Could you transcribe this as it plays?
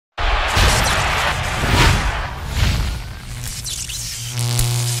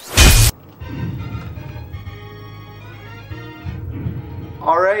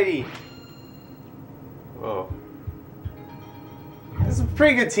Alrighty. Oh. This is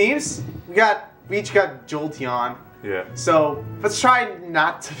pretty good teams. We each got Jolteon. Yeah. So let's try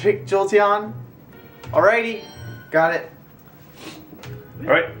not to pick Jolteon. Alrighty. Got it.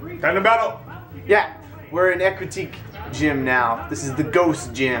 Alright, time to battle. Yeah. We're in Equity Gym now. This is the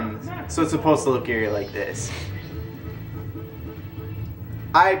Ghost Gym. So it's supposed to look eerie like this.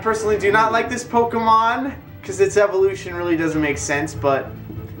 I personally do not like this Pokemon because its evolution really doesn't make sense, but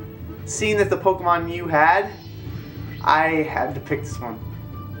seeing that the Pokemon you had, I had to pick this one.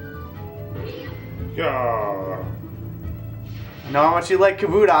 Yeah. I know how much you like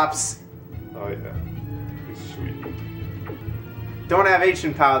Kabutops. Oh yeah. He's sweet. Don't have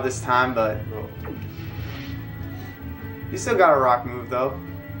Ancient Power this time, but No. you still got a rock move though.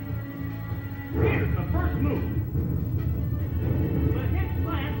 Here's the first move. The hit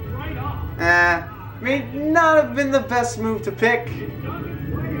lands right off. May not have been the best move to pick. It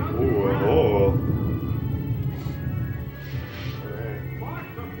doesn't play up. Oh. Alright.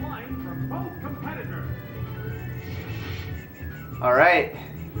 Sparks are flying from both competitors. Alright.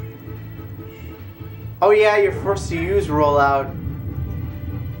 Oh yeah, you're forced to use rollout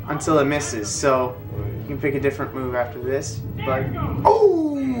until it misses, so you can pick a different move after this. But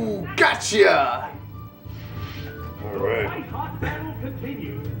oh, gotcha! Alright. White hot battle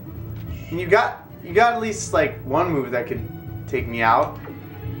continues. And you got at least like one move that could take me out.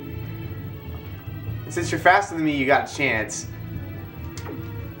 And since you're faster than me, you got a chance.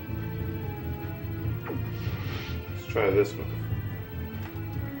 Let's try this one.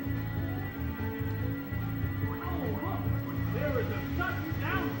 Oh, look. There is a sudden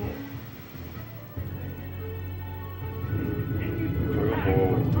downfall. Continues to attack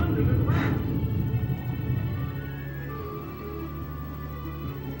from under the ground.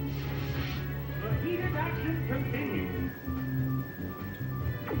 The heated action continues.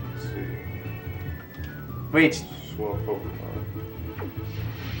 Let's see. Wait, Swell Pokemon.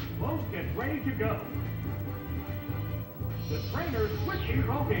 Both get ready to go. The trainer's switching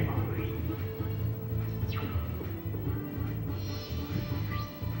Pokemon.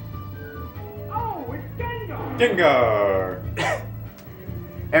 Oh, it's Gengar! Gengar!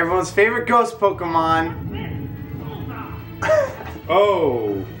 everyone's favorite ghost Pokemon. Bullseye!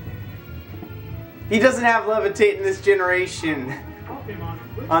 Oh! He doesn't have Levitate in this generation, Pokemon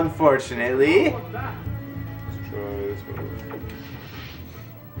switch. unfortunately. What's that? Let's try this one.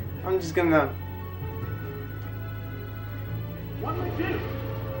 I'm just gonna. What do we do?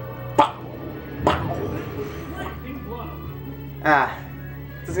 Blasting blow.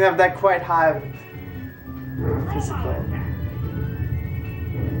 Doesn't have that quite high of physical.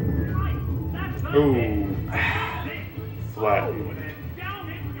 Right, that's the Ooh. hit. Flat. Oh, and down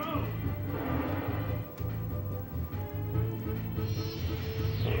it goes.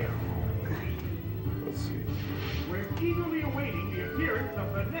 Let's see. We're eagerly awaiting the appearance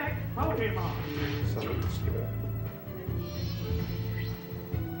of the next Pokemon. Some of this guy.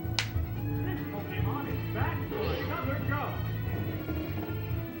 This Pokemon is back for another go.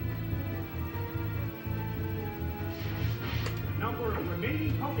 The number of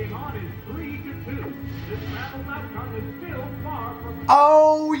remaining Pokemon is 3-2. This battle's outcome is still far from.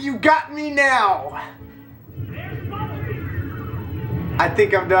 Oh, you got me now! There's Bumblebee. I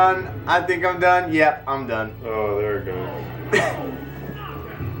think I'm done. I think I'm done. Yep, I'm done. Oh, there it goes.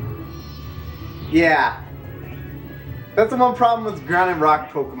 Yeah. That's the one problem with ground and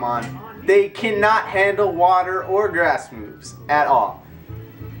rock Pokemon. They cannot handle water or grass moves at all.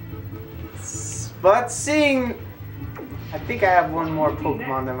 But seeing, I think I have one more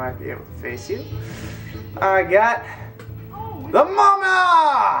Pokemon that might be able to face you. I got the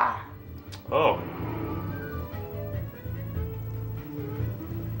Mama! Oh.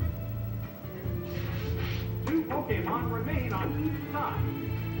 Two Pokemon remain on each side.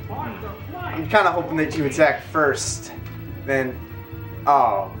 Sparks are flying. I'm kind of hoping that you attack first. Then,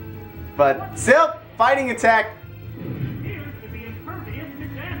 oh. But still, fighting attack. Appears to be impervious to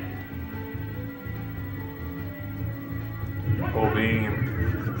damage. Full beam.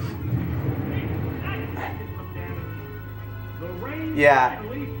 The rain Yeah.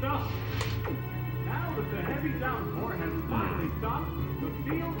 finally stopped. Now that the heavy downpour has finally stopped, the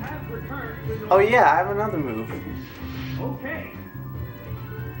field has returned to normal. Oh yeah, I have another move. Okay.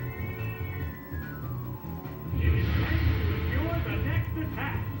 It is ready to secure the next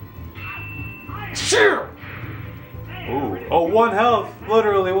attack. Sure. Ooh. Oh, 1 health.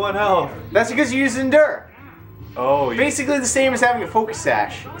 Literally 1 health. That's because you use Endure. Oh, you, Basically the same as having a Focus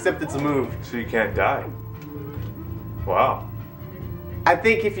Sash, except it's a move. so you can't die. Wow. I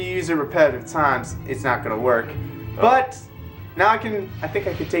think if you use it repetitive times, it's not going to work. But Now I think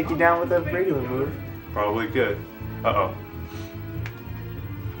I can take you down with a regular move. Probably could. Uh-oh.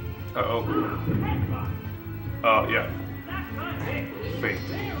 Uh-oh. Oh, yeah. Fake.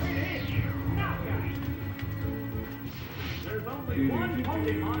 There's only one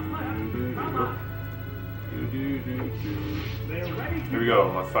Pokemon left. Come on. They're ready to Here we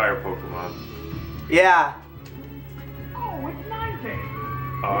go, my fire Pokemon. Yeah. Oh, it's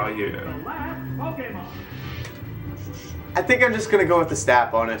Ninetale. Oh, The yeah. last Pokemon. I think I'm just gonna go with the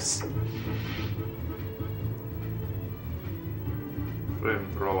stat bonus.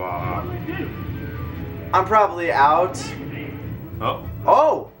 Flamethrower. What do we do? I'm probably out. Oh,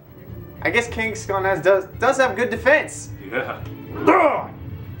 Oh! I guess Kangaskhan does have good defense. yeah. A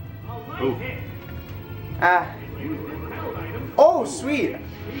light Ooh. hit. Ah. Use this held item. Oh, sweet.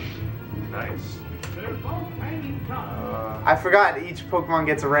 Nice. They're both hanging tough. I forgot each Pokemon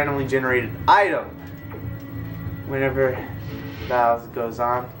gets a randomly generated item whenever battle goes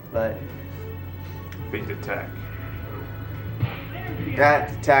on, but Fake attack.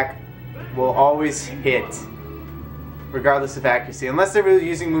 that attack will always hit, regardless of accuracy, unless they're really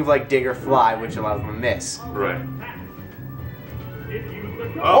using a move like Dig or Fly, which allows them to miss. Right. It used the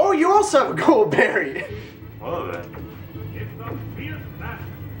go. Oh, you also have a gold berry! Well then. It's a fierce battle.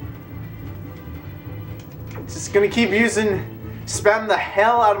 Just gonna keep spam the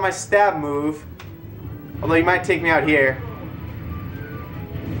hell out of my stab move. Although you might take me out here.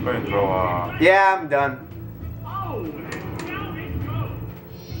 Flamethrower. Yeah, I'm done. Oh, and down it goes.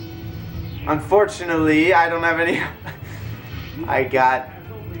 Unfortunately, I don't have any. I got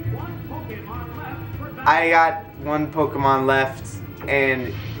There's only one Pokemon left for battle. I got one Pokemon left, and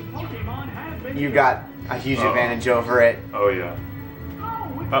The Pokemon have been you got a huge advantage over it. Oh, yeah.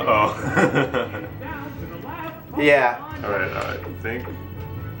 Oh, it's Uh-oh. down to the last Yeah. Pokemon. Alright, I think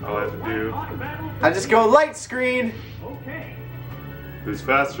all I have to do. Hot battle. I just go light screen. Okay. Who's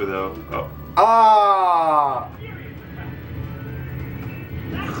faster, though? Oh. Ah, Furious attack.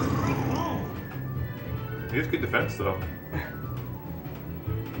 That's a great ball. He has good defense, though.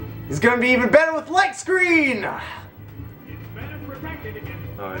 it's gonna be even better with light screen. It's better protected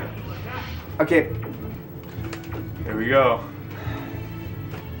against Oh, yeah. special attacks. Okay, Here we go.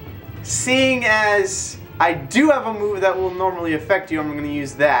 seeing as I do have a move that will normally affect you, I'm gonna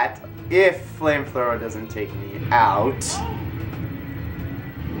use that if Flamethrower doesn't take me out.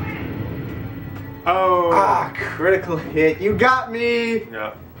 Oh. Ah, critical hit. You got me.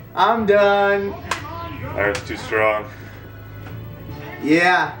 Yeah. I'm done. Iron's too strong.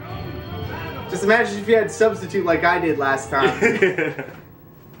 Yeah. Just imagine if you had substitute like I did last time.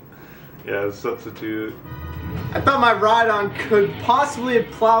 Yeah, substitute. I thought my Rhydon could possibly have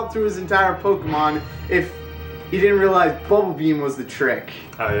plowed through his entire Pokemon if he didn't realize Bubble Beam was the trick.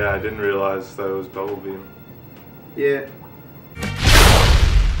 Oh, yeah, I didn't realize that it was Bubble Beam. Yeah.